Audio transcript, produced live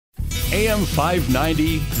AM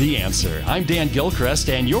 590, The Answer. I'm Dan Gilchrist,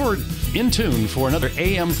 and you're in tune for another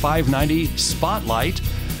AM 590 Spotlight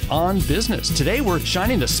on Business. Today, we're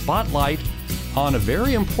shining the spotlight on a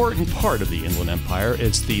very important part of the Inland Empire.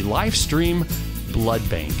 It's the LifeStream Blood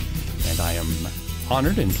Bank. And I am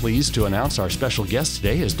honored and pleased to announce our special guest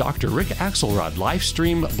today is Dr. Rick Axelrod,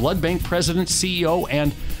 LifeStream Blood Bank President, CEO,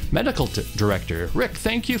 and Medical Director. Rick,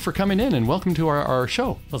 thank you for coming in and welcome to our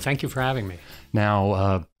show. Well, thank you for having me.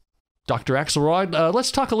 Now, Dr. Axelrod,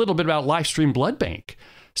 let's talk a little bit about LifeStream Blood Bank.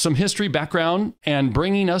 Some history, background, and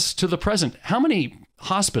bringing us to the present. How many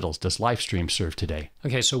hospitals does LifeStream serve today?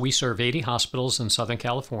 Okay, so we serve 80 hospitals in Southern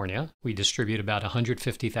California. We distribute about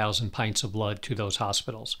 150,000 pints of blood to those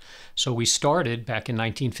hospitals. So we started back in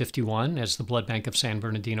 1951 as the Blood Bank of San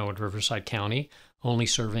Bernardino and Riverside County, only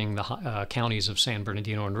serving the counties of San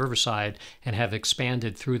Bernardino and Riverside, and have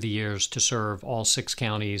expanded through the years to serve all 6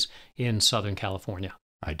 counties in Southern California.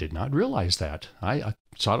 I did not realize that. I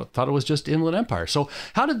thought it was just Inland Empire. So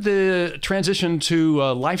how did the transition to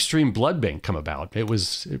LifeStream Blood Bank come about? It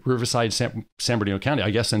was Riverside, San Bernardino County.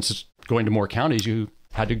 I guess since it's going to more counties, you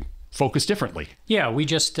had to focus differently. Yeah, we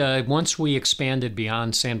just, once we expanded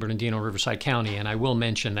beyond San Bernardino, Riverside County, and I will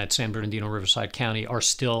mention that San Bernardino, Riverside County are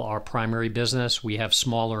still our primary business. We have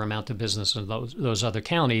smaller amount of business in those other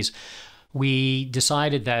counties. We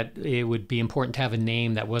decided that it would be important to have a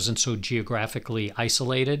name that wasn't so geographically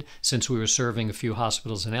isolated, since we were serving a few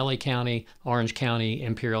hospitals in LA County, Orange County,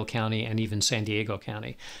 Imperial County, and even San Diego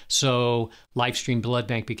County. So LifeStream Blood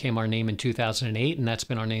Bank became our name in 2008, and that's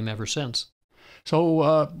been our name ever since.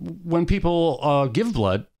 So when people give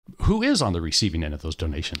blood, who is on the receiving end of those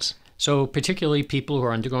donations? So particularly people who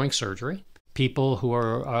are undergoing surgery, people who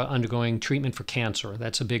are undergoing treatment for cancer.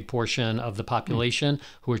 That's a big portion of the population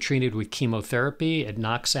who are treated with chemotherapy. It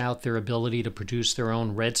knocks out their ability to produce their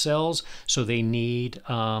own red cells, so they need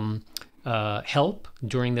help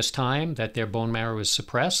during this time that their bone marrow is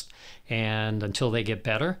suppressed and until they get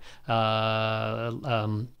better.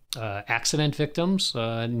 Accident victims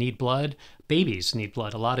need blood. Babies need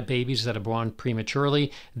blood. A lot of babies that are born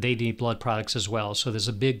prematurely, they need blood products as well. So there's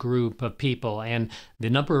a big group of people. And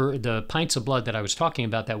the pints of blood that I was talking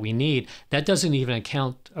about that we need, that doesn't even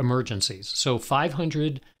account emergencies. So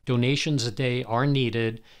 500 donations a day are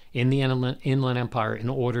needed in the Inland Empire in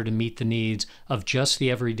order to meet the needs of just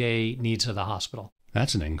the everyday needs of the hospital.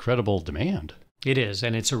 That's an incredible demand. It is,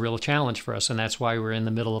 and it's a real challenge for us, and that's why we're in the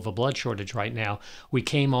middle of a blood shortage right now. We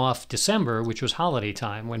came off December, which was holiday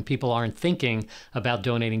time, when people aren't thinking about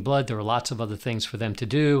donating blood. There are lots of other things for them to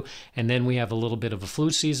do, and then we have a little bit of a flu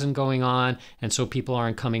season going on, and so people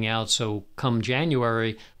aren't coming out. So come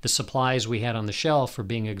January, the supplies we had on the shelf are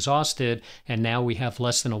being exhausted, and now we have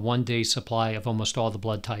less than a one-day supply of almost all the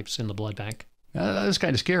blood types in the blood bank. That's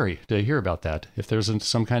kind of scary to hear about that. If there's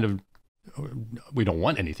some kind of, we don't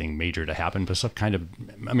want anything major to happen, but some kind of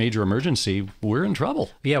a major emergency, we're in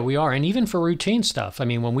trouble. Yeah, we are. And even for routine stuff. I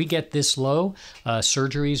mean, when we get this low,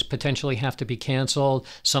 surgeries potentially have to be canceled.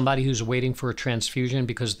 Somebody who's waiting for a transfusion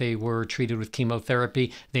because they were treated with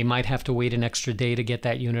chemotherapy, they might have to wait an extra day to get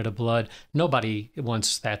that unit of blood. Nobody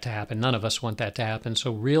wants that to happen. None of us want that to happen.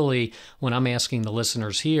 So really, when I'm asking the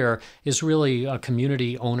listeners here, is really a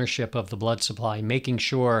community ownership of the blood supply, making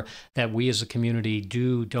sure that we as a community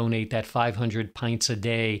do donate that 500 pints a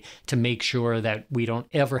day to make sure that we don't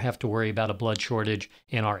ever have to worry about a blood shortage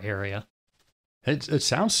in our area. It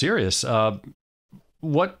sounds serious.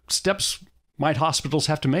 What steps might hospitals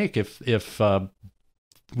have to make if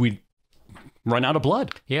we run out of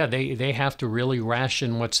blood? Yeah, they have to really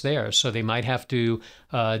ration what's there. So they might have to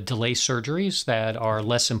delay surgeries that are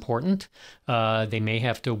less important. They may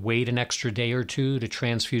have to wait an extra day or two to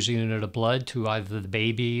transfuse a unit of blood to either the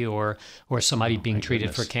baby or somebody being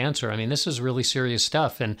treated for cancer. I mean, this is really serious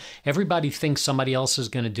stuff, and everybody thinks somebody else is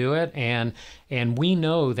going to do it. And we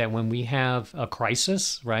know that when we have a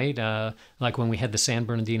crisis, right, like when we had the San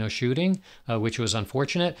Bernardino shooting, which was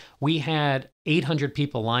unfortunate, we had 800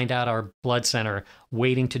 people lined out our blood center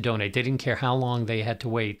waiting to donate. They didn't care how long they had to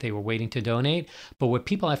wait. They were waiting to donate. But what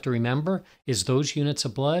people have to remember is those units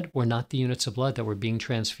of blood were not the units of blood that were being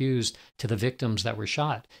transfused to the victims that were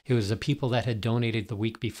shot. It was the people that had donated the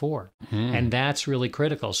week before. And that's really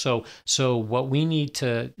critical. So what we need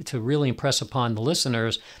to really impress upon the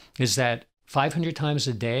listeners is that 500 times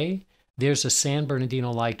a day, there's a San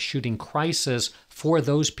Bernardino-like shooting crisis for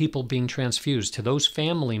those people being transfused, to those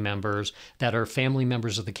family members that are family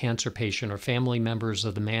members of the cancer patient, or family members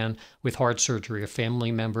of the man with heart surgery, or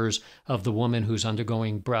family members of the woman who's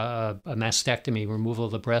undergoing a mastectomy, removal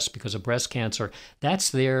of the breast because of breast cancer.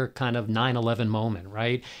 That's their kind of 9/11 moment,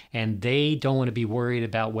 right? And they don't want to be worried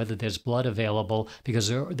about whether there's blood available, because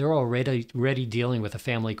they're already dealing with a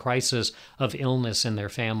family crisis of illness in their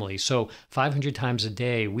family. So 500 times a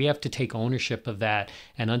day, we have to take ownership of that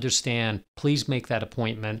and understand, please make that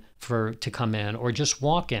appointment to come in, or just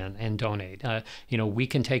walk in and donate. We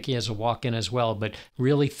can take you as a walk-in as well, but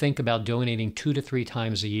really think about donating 2 to 3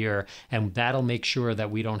 times a year, and that'll make sure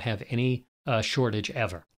that we don't have any shortage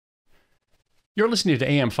ever. You're listening to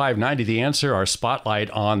AM 590, The Answer, our spotlight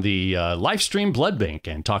on the LifeStream Blood Bank,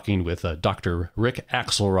 and talking with Dr. Rick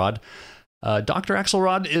Axelrod. Dr.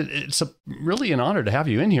 Axelrod, it's really an honor to have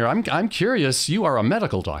you in here. I'm curious, you are a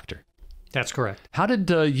medical doctor. That's correct. How did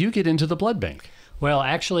you get into the blood bank? Well,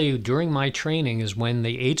 actually, during my training is when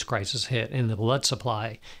the AIDS crisis hit in the blood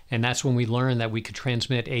supply, and that's when we learned that we could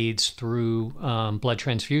transmit AIDS through blood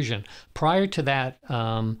transfusion. Prior to that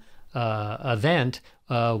event,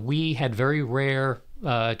 we had very rare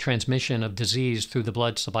transmission of disease through the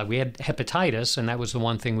blood supply. We had hepatitis, and that was the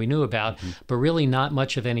one thing we knew about, but really not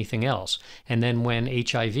much of anything else. And then when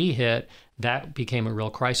HIV hit, that became a real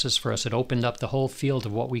crisis for us. It opened up the whole field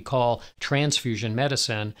of what we call transfusion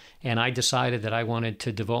medicine, and I decided that I wanted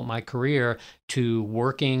to devote my career to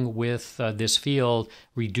working with this field,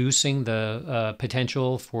 reducing the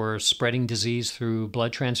potential for spreading disease through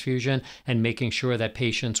blood transfusion, and making sure that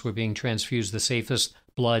patients were being transfused the safest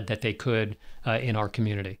blood that they could in our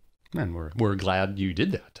community. And we're glad you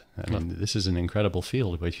did that. I mean, this is an incredible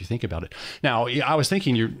field if you think about it. Now, I was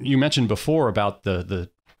thinking, you mentioned before about the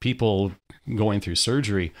people going through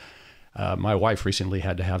surgery. My wife recently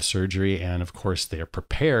had to have surgery, and of course they're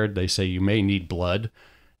prepared. They say you may need blood.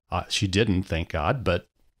 She didn't, thank God, but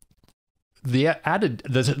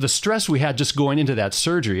the stress we had just going into that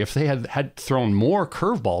surgery, if they had thrown more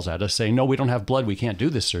curveballs at us saying, no, we don't have blood, we can't do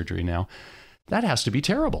this surgery now, that has to be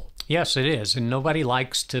terrible. Yes, it is. And nobody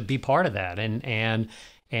likes to be part of that.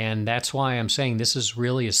 And that's why I'm saying this is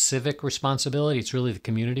really a civic responsibility. It's really the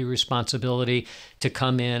community responsibility to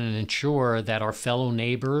come in and ensure that our fellow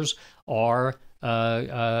neighbors are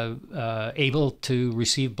able to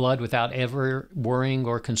receive blood without ever worrying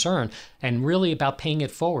or concern, and really about paying it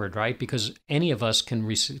forward, right? Because any of us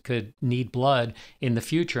could need blood in the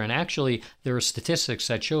future. And actually, there are statistics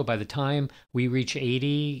that show by the time we reach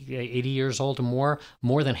 80 years old or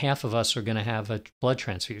more than half of us are going to have a blood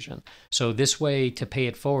transfusion. So this way to pay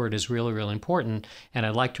it forward is really, really important. And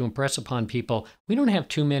I'd like to impress upon people, we don't have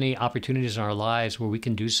too many opportunities in our lives where we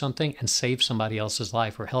can do something and save somebody else's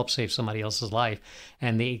life or help save somebody else's life.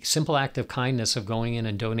 And the simple act of kindness of going in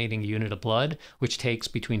and donating a unit of blood, which takes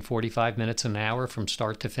between 45 minutes and an hour from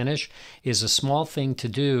start to finish, is a small thing to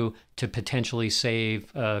do to potentially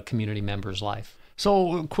save a community member's life.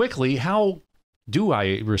 So quickly, how do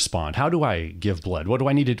I respond? How do I give blood? What do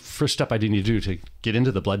I need to, first step I need to do to get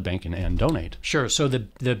into the blood bank and donate? Sure. So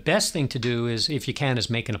the best thing to do is, if you can, is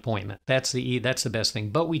make an appointment. That's the best thing.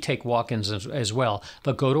 But we take walk-ins as well.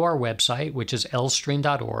 But go to our website, which is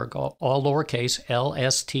lstream.org, all lowercase,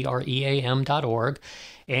 lstream.org,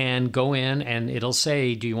 and go in and it'll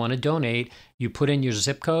say, do you want to donate? You put in your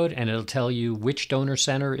zip code and it'll tell you which donor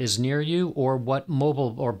center is near you or what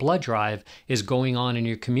mobile or blood drive is going on in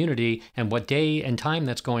your community and what day and time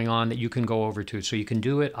that's going on that you can go over to. So you can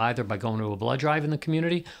do it either by going to a blood drive in the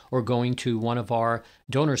community or going to one of our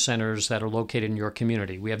donor centers that are located in your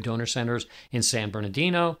community. We have donor centers in San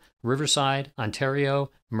Bernardino, Riverside,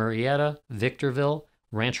 Ontario, Murrieta, Victorville,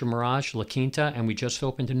 Rancho Mirage, La Quinta, and we just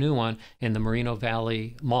opened a new one in the Moreno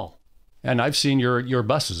Valley Mall. And I've seen your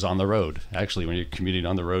buses on the road. Actually, when you're commuting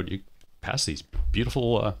on the road, you pass these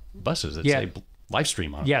beautiful buses that say LifeStream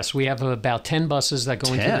on them. Yes, we have about 10 buses that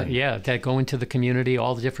go into the community,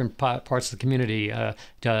 all the different parts of the community.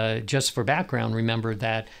 Just for background, remember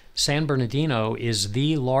that San Bernardino is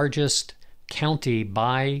the largest county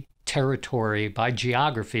by territory, by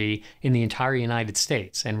geography in the entire United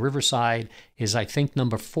States. And Riverside is, I think,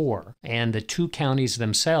 number 4. And the two counties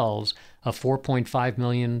themselves of 4.5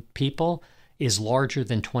 million people is larger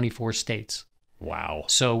than 24 states. Wow.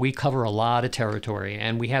 So we cover a lot of territory,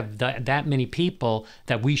 and we have that many people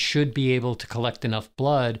that we should be able to collect enough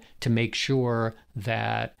blood to make sure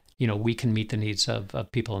that we can meet the needs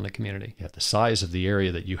of people in the community. Yeah, the size of the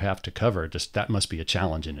area that you have to cover, that must be a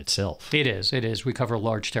challenge in itself. It is. We cover a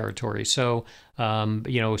large territory. So, so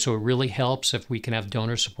it really helps if we can have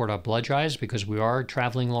donors support our blood drives because we are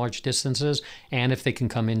traveling large distances, and if they can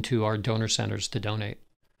come into our donor centers to donate.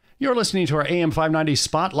 You're listening to our AM 590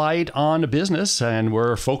 Spotlight on Business, and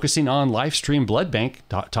we're focusing on LifeStream Blood Bank,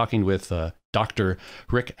 talking with Dr.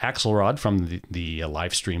 Rick Axelrod from the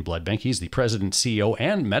LifeStream Blood Bank. He's the president, CEO,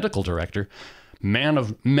 and medical director, man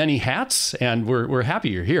of many hats, and we're happy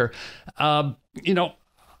you're here. I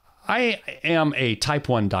am a type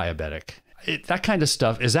 1 diabetic. That kind of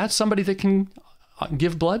stuff, is that somebody that can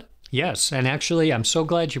give blood? Yes, and actually, I'm so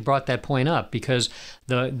glad you brought that point up, because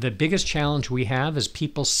the biggest challenge we have is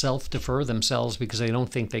people self-defer themselves because they don't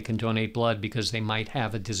think they can donate blood because they might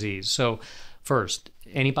have a disease. So first,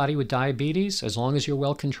 anybody with diabetes, as long as you're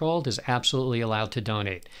well controlled, is absolutely allowed to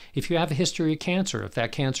donate. If you have a history of cancer, if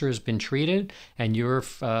that cancer has been treated and you're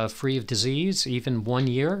free of disease, even 1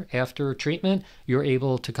 year after treatment, you're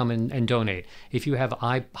able to come in and donate. If you have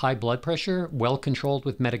high blood pressure, well controlled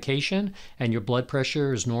with medication, and your blood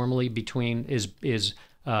pressure is normally between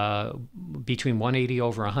 180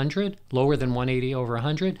 over 100, lower than 180 over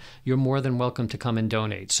 100, you're more than welcome to come and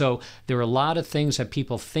donate. So there are a lot of things that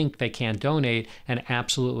people think they can't donate, and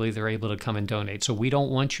absolutely they're able to come and donate. So we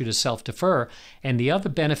don't want you to self-defer. And the other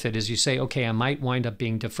benefit is you say, okay, I might wind up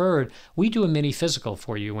being deferred. We do a mini physical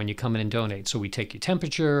for you when you come in and donate. So we take your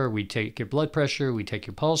temperature, we take your blood pressure, we take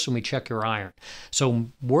your pulse, and we check your iron.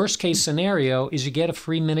 So worst case scenario is you get a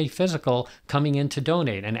free mini physical coming in to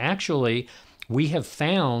donate. And actually, we have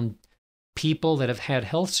found people that have had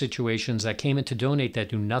health situations that came in to donate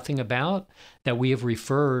that knew nothing about, that we have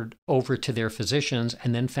referred over to their physicians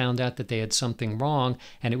and then found out that they had something wrong,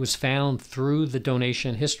 and it was found through the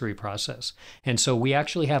donation history process. And so we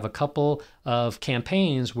actually have a couple of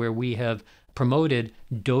campaigns where we have promoted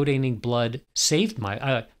donating blood saved my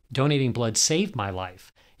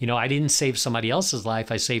life. I didn't save somebody else's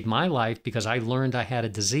life. I saved my life because I learned I had a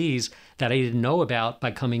disease that I didn't know about by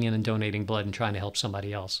coming in and donating blood and trying to help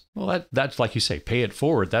somebody else. Well, that's like you say, pay it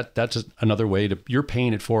forward. That's another way you're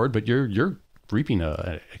paying it forward, but you're reaping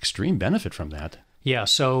an extreme benefit from that. Yeah,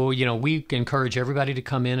 so, we encourage everybody to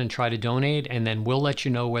come in and try to donate, and then we'll let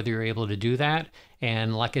you know whether you're able to do that.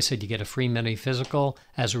 And like I said, you get a free mini physical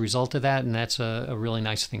as a result of that, and that's a really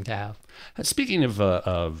nice thing to have. Speaking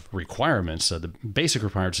of requirements, the basic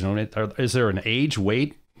requirements to donate, is there an age,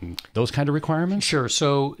 weight, those kind of requirements? Sure.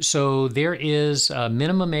 So there is a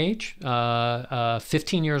minimum age,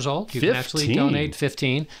 15 years old. You 15? Can actually donate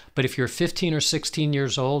 15. But if you're 15 or 16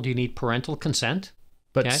 years old, you need parental consent.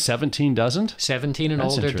 But 17 doesn't? 17 and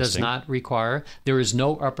That's older does not require. There is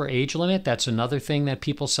no upper age limit. That's another thing that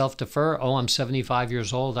people self-defer. Oh, I'm 75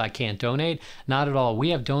 years old, I can't donate. Not at all. We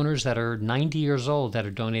have donors that are 90 years old that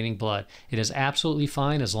are donating blood. It is absolutely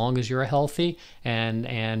fine as long as you're healthy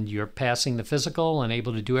and you're passing the physical and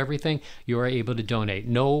able to do everything, you are able to donate.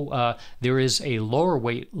 No, there is a lower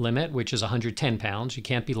weight limit, which is 110 pounds. You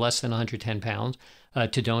can't be less than 110 pounds.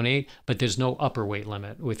 To donate, but there's no upper weight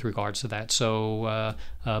limit with regards to that. So,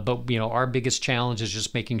 but our biggest challenge is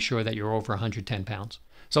just making sure that you're over 110 pounds.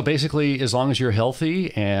 So basically, as long as you're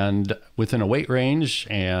healthy and within a weight range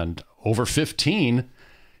and over 15,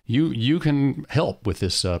 you can help with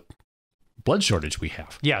this blood shortage we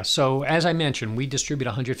have. Yeah, so as I mentioned, we distribute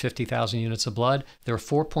 150,000 units of blood. There are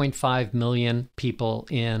 4.5 million people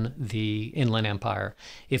in the Inland Empire.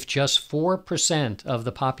 If just 4% of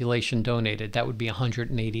the population donated, that would be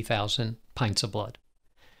 180,000 pints of blood.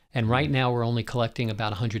 And right now, we're only collecting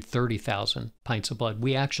about 130,000 pints of blood.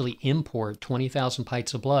 We actually import 20,000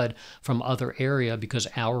 pints of blood from other area because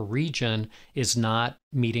our region is not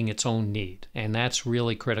meeting its own need. And that's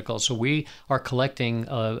really critical. So we are collecting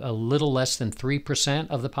a little less than 3%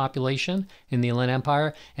 of the population in the Inland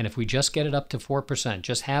Empire. And if we just get it up to 4%,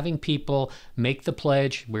 just having people make the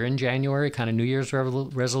pledge, we're in January, kind of New Year's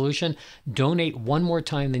resolution, donate one more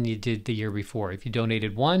time than you did the year before. If you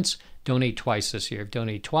donated once, donate twice this year. If you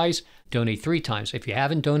donate twice, donate 3 times. If you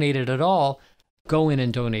haven't donated at all, go in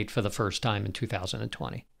and donate for the first time in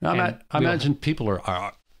 2020. Now, I imagine people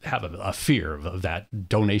have a fear of that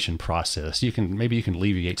donation process. Maybe you can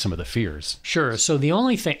alleviate some of the fears. Sure. So the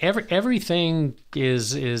only thing, everything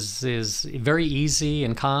is very easy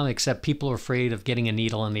and calm, except people are afraid of getting a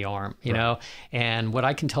needle in the arm, you know. And what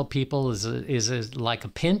I can tell people is like a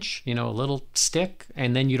pinch, a little stick,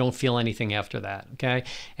 and then you don't feel anything after that. Okay.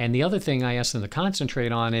 And the other thing I ask them to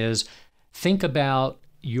concentrate on is think about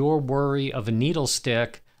your worry of a needle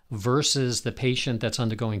stick versus the patient that's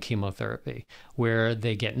undergoing chemotherapy, where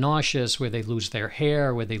they get nauseous, where they lose their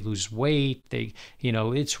hair, where they lose weight.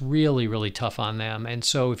 It's really, really tough on them. And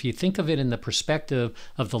so if you think of it in the perspective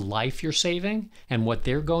of the life you're saving and what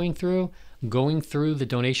they're going through the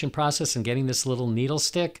donation process and getting this little needle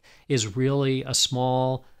stick is really a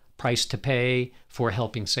small price to pay for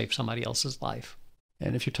helping save somebody else's life.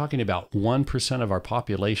 And if you're talking about 1% of our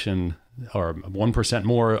population or 1%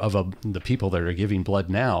 more of the people that are giving blood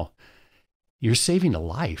now, you're saving a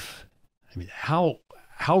life. I mean, how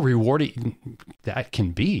rewarding that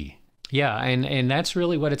can be. Yeah, and that's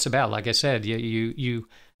really what it's about. Like I said,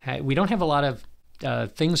 we don't have a lot of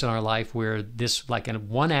things in our life where this, like in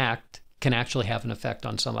one act, can actually have an effect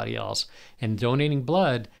on somebody else. And donating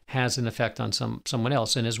blood has an effect on someone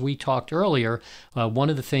else. And as we talked earlier,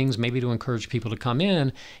 one of the things maybe to encourage people to come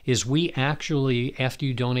in is we actually, after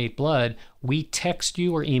you donate blood, we text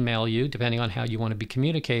you or email you, depending on how you want to be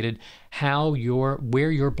communicated,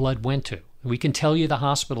 where your blood went to. We can tell you the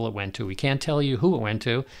hospital it went to. We can't tell you who it went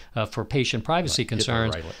to for patient privacy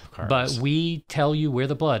concerns, but we tell you where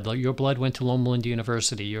your blood went to Loma Linda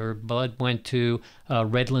University, your blood went to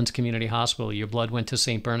Redlands Community Hospital, your blood went to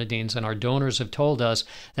St. Bernardine's, and our donors have told us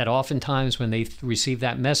that oftentimes when they receive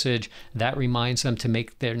that message, that reminds them to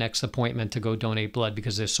make their next appointment to go donate blood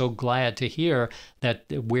because they're so glad to hear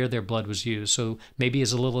that where their blood was used. So maybe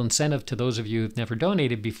as a little incentive to those of you who've never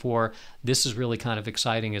donated before, this is really kind of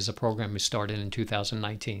exciting as a program we started in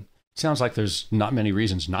 2019. Sounds like there's not many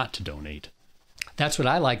reasons not to donate. That's what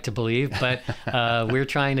I like to believe, but we're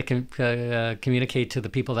trying to communicate to the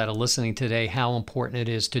people that are listening today how important it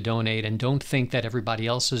is to donate, and don't think that everybody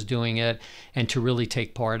else is doing it, and to really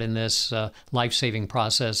take part in this life-saving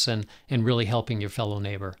process and really helping your fellow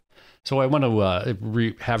neighbor. So I want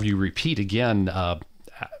to have you repeat again, how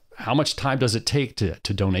much time does it take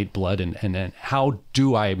to donate blood, and then how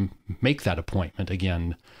do I make that appointment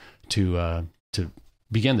again to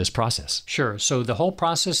begin this process? Sure. So the whole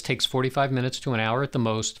process takes 45 minutes to an hour at the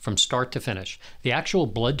most from start to finish. The actual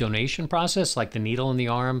blood donation process, like the needle in the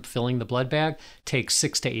arm, filling the blood bag, takes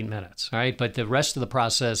 6 to 8 minutes, all right? But the rest of the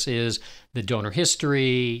process is the donor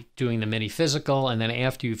history, doing the mini physical, and then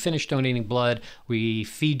after you finish donating blood, we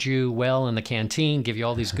feed you well in the canteen, give you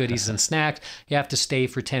all these goodies and snacks. You have to stay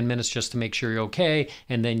for 10 minutes just to make sure you're okay,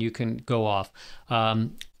 and then you can go off.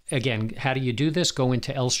 Again, how do you do this? Go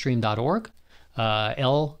into lstream.org.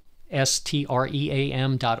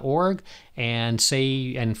 lstream.org and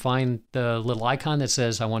find the little icon that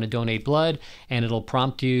says I want to donate blood, and it'll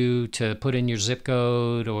prompt you to put in your zip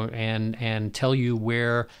code and tell you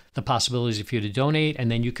where the possibilities for you to donate,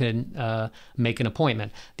 and then you can make an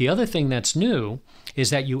appointment. The other thing that's new is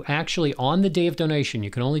that you actually, on the day of donation, you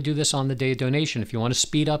can only do this on the day of donation if you want to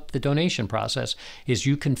speed up the donation process, is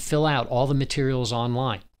you can fill out all the materials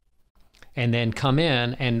online and then come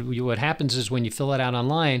in, and what happens is when you fill it out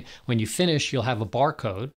online, when you finish, you'll have a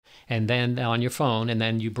barcode, and then on your phone, and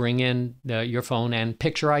then you bring in your phone and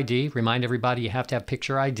picture ID. Remind everybody you have to have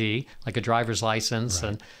picture ID, like a driver's license,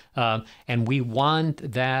 right. And we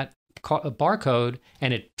want that barcode,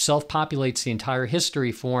 and it self-populates the entire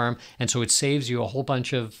history form, and so it saves you a whole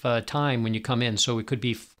bunch of time when you come in. So it could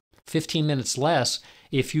be 15 minutes less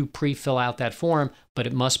if you pre-fill out that form, but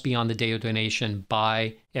it must be on the day of donation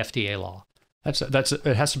by FDA law.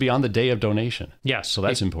 It has to be on the day of donation. Yes. So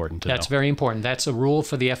that's important to know. That's very important. That's a rule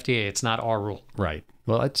for the FDA. It's not our rule. Right.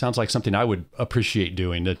 Well, it sounds like something I would appreciate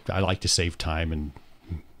doing. That I like to save time, and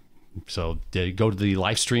so go to the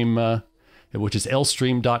LifeStream, which is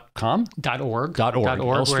lstream.com? .org.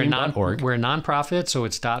 lstream.org. We're a nonprofit, so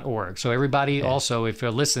it's .org. So everybody also, if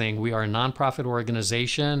you're listening, we are a nonprofit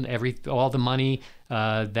organization. All the money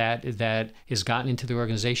that is gotten into the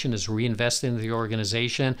organization is reinvested into the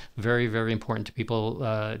organization. Very, very important to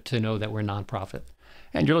people to know that we're nonprofit.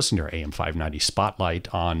 And you're listening to our AM 590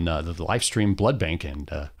 Spotlight on the LifeStream Blood Bank,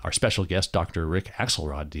 and our special guest, Dr. Rick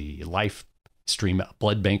Axelrod, the LifeStream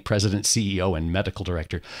Blood Bank President, CEO, and Medical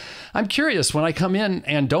Director. I'm curious, when I come in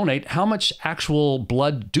and donate, how much actual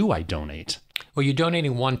blood do I donate? Well, you're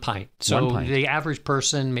donating 1 pint. So 1 pint. The average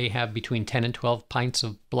person may have between 10 and 12 pints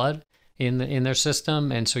of blood in their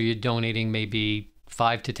system, and so you're donating maybe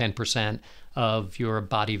 5 to 10% of your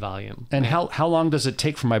body volume. And how long does it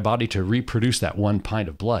take for my body to reproduce that 1 pint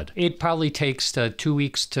of blood? It probably takes 2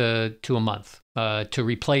 weeks to a month to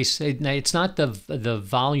replace. It's not the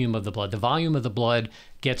volume of the blood. The volume of the blood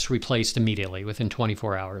gets replaced immediately within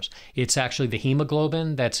 24 hours. It's actually the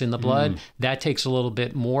hemoglobin that's in the blood. That takes a little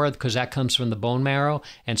bit more because that comes from the bone marrow.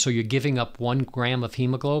 And so you're giving up 1 gram of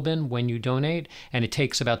hemoglobin when you donate, and it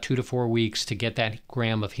takes about 2 to 4 weeks to get that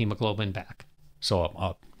gram of hemoglobin back.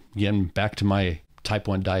 Again, back to my type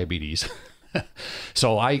 1 diabetes.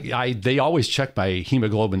 So they always check my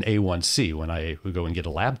hemoglobin A1C when I would go and get a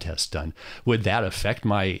lab test done. Would that affect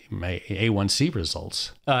my A1C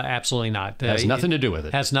results? Absolutely not. It has nothing to do with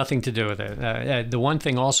it. Has nothing to do with it. The one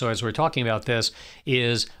thing also, as we're talking about this,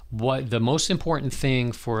 is what the most important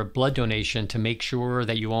thing for a blood donation to make sure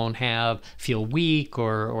that you won't feel weak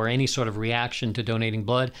or any sort of reaction to donating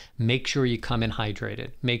blood. Make sure you come in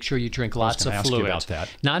hydrated. Make sure you drink lots of fluids.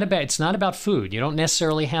 It's not about food. You don't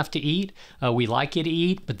necessarily have to eat. We like you to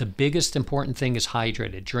eat, but the biggest important thing is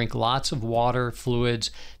hydrated. Drink lots of water,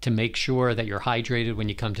 fluids to make sure that you're hydrated when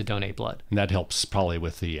you come to donate blood. And that helps probably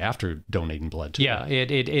with the after donating blood too. Yeah,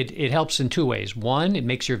 it helps in two ways. One, it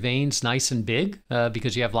makes your veins nice and big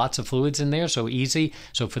because you have lots of fluids in there, so easy.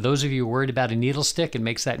 So for those of you worried about a needle stick, it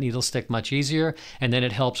makes that needle stick much easier. And then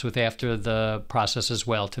it helps with after the process as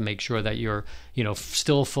well to make sure that you're,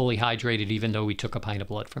 still fully hydrated even though we took a pint of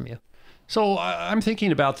blood from you. So I'm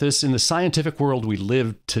thinking about this in the scientific world we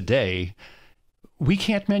live today. We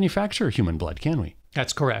can't manufacture human blood, can we?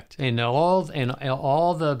 That's correct. And all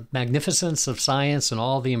the magnificence of science and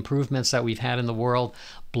all the improvements that we've had in the world,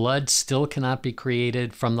 blood still cannot be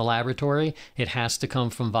created from the laboratory. It has to come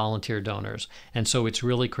from volunteer donors. And so it's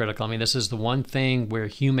really critical. I mean, this is the one thing where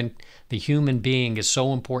the human being is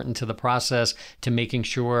so important to the process, to making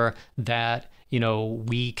sure that,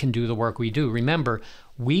 we can do the work we do. Remember,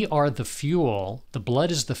 we are the fuel. The blood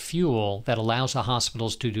is the fuel that allows the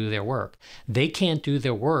hospitals to do their work. They can't do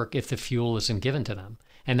their work if the fuel isn't given to them.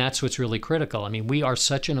 And that's what's really critical. I mean, we are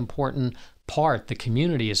such an important part. The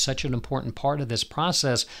community is such an important part of this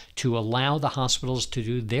process to allow the hospitals to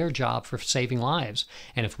do their job for saving lives.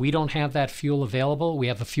 And if we don't have that fuel available, we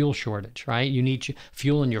have a fuel shortage, right? You need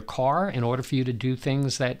fuel in your car in order for you to do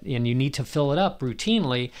things and you need to fill it up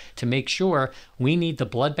routinely to make sure. We need the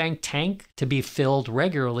blood bank tank to be filled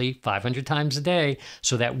regularly 500 times a day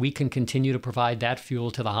so that we can continue to provide that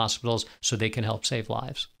fuel to the hospitals so they can help save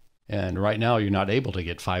lives. And right now, you're not able to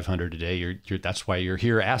get 500 a day. That's why you're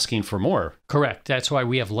here asking for more. Correct. That's why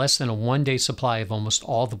we have less than a one-day supply of almost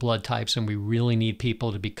all the blood types, and we really need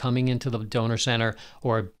people to be coming into the donor center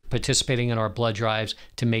or participating in our blood drives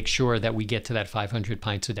to make sure that we get to that 500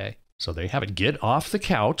 pints a day. So there you have it. Get off the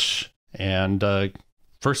couch. And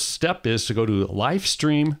first step is to go to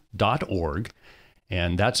LifeStream.org.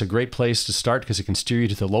 And that's a great place to start because it can steer you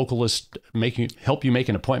to the localist, help you make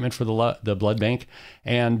an appointment for the blood bank,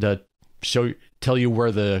 and tell you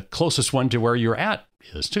where the closest one to where you're at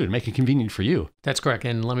is too, to make it convenient for you. That's correct.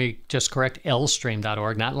 And let me just correct,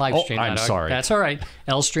 LStream.org, not LifeStream.org. Oh, I'm sorry. That's all right.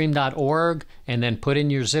 LStream.org, and then put in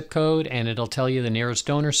your zip code, and it'll tell you the nearest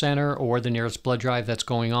donor center or the nearest blood drive that's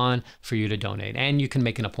going on for you to donate. And you can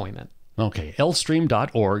make an appointment. Okay.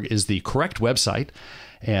 LStream.org is the correct website,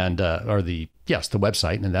 and the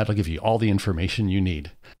website, and that'll give you all the information you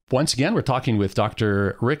need. Once again, we're talking with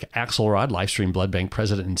Dr. Rick Axelrod, LifeStream Blood Bank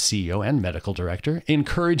President and CEO and Medical Director,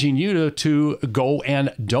 encouraging you to go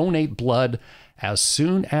and donate blood as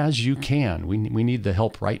soon as you can. We need the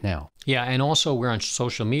help right now. Yeah, and also we're on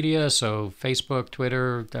social media, so Facebook,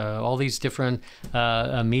 Twitter, all these different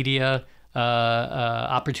media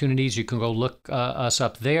opportunities. You can go look us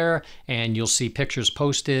up there, and you'll see pictures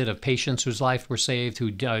posted of patients whose life were saved,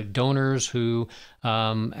 donors who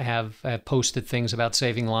have posted things about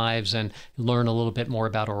saving lives, and learn a little bit more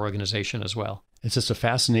about our organization as well. It's just a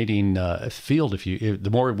fascinating field. The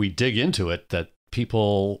more we dig into it, that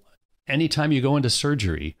people, anytime you go into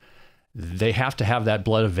surgery, they have to have that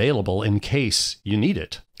blood available in case you need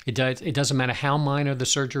it. It doesn't matter how minor the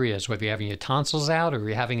surgery is, whether you're having your tonsils out or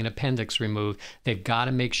you're having an appendix removed. They've got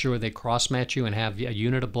to make sure they cross-match you and have a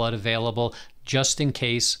unit of blood available just in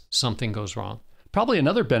case something goes wrong. Probably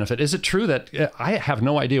another benefit. Is it true that I have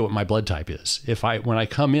no idea what my blood type is? When I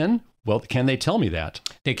come in, well, can they tell me that?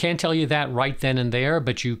 They can't tell you that right then and there,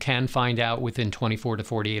 but you can find out within 24 to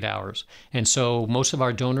 48 hours. And so most of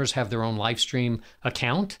our donors have their own LifeStream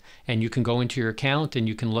account, and you can go into your account and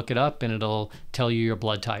you can look it up and it'll tell you your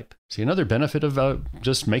blood type. See, another benefit of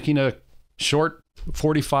just making a short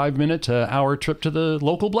 45-minute to hour trip to the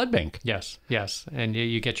local blood bank. Yes. And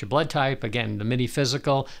you get your blood type. Again, the mini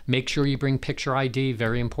physical. Make sure you bring picture ID,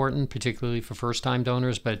 very important, particularly for first-time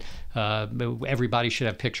donors, but everybody should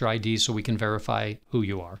have picture ID so we can verify who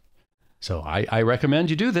you are. So I recommend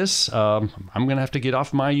you do this. I'm going to have to get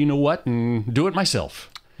off my you-know-what and do it myself.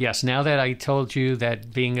 Yes, now that I told you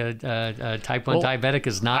that being a type 1 diabetic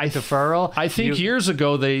is not deferral. I think years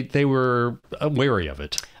ago they were wary of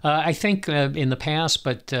it. I think in the past,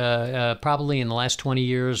 but probably in the last 20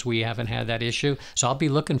 years, we haven't had that issue. So I'll be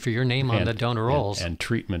looking for your name on the donor rolls. And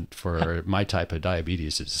treatment for my type of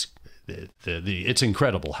diabetes is it's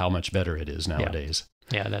incredible how much better it is nowadays. Yeah.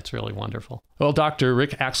 Yeah, that's really wonderful. Well, Dr.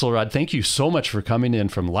 Rick Axelrod, thank you so much for coming in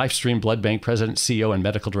from LifeStream Blood Bank, President, CEO, and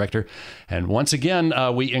Medical Director. And once again,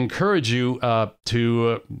 we encourage you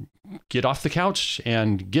to get off the couch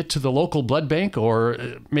and get to the local blood bank, or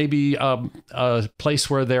maybe a place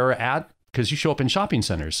where they're at, because you show up in shopping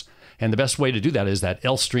centers. And the best way to do that is that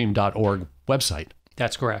lstream.org website.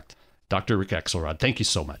 That's correct. Dr. Rick Axelrod, thank you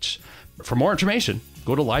so much. For more information,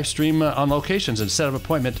 go to LifeStream on locations and set up an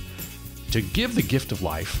appointment to give the gift of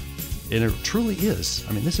life. And it truly is.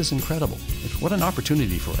 I mean, this is incredible. What an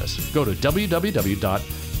opportunity for us. Go to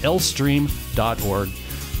www.lstream.org.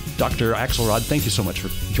 Dr. Axelrod, thank you so much for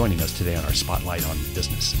joining us today on our Spotlight on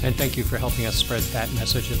Business. And thank you for helping us spread that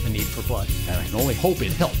message of the need for blood. And I can only hope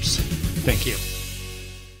it helps. Thank you.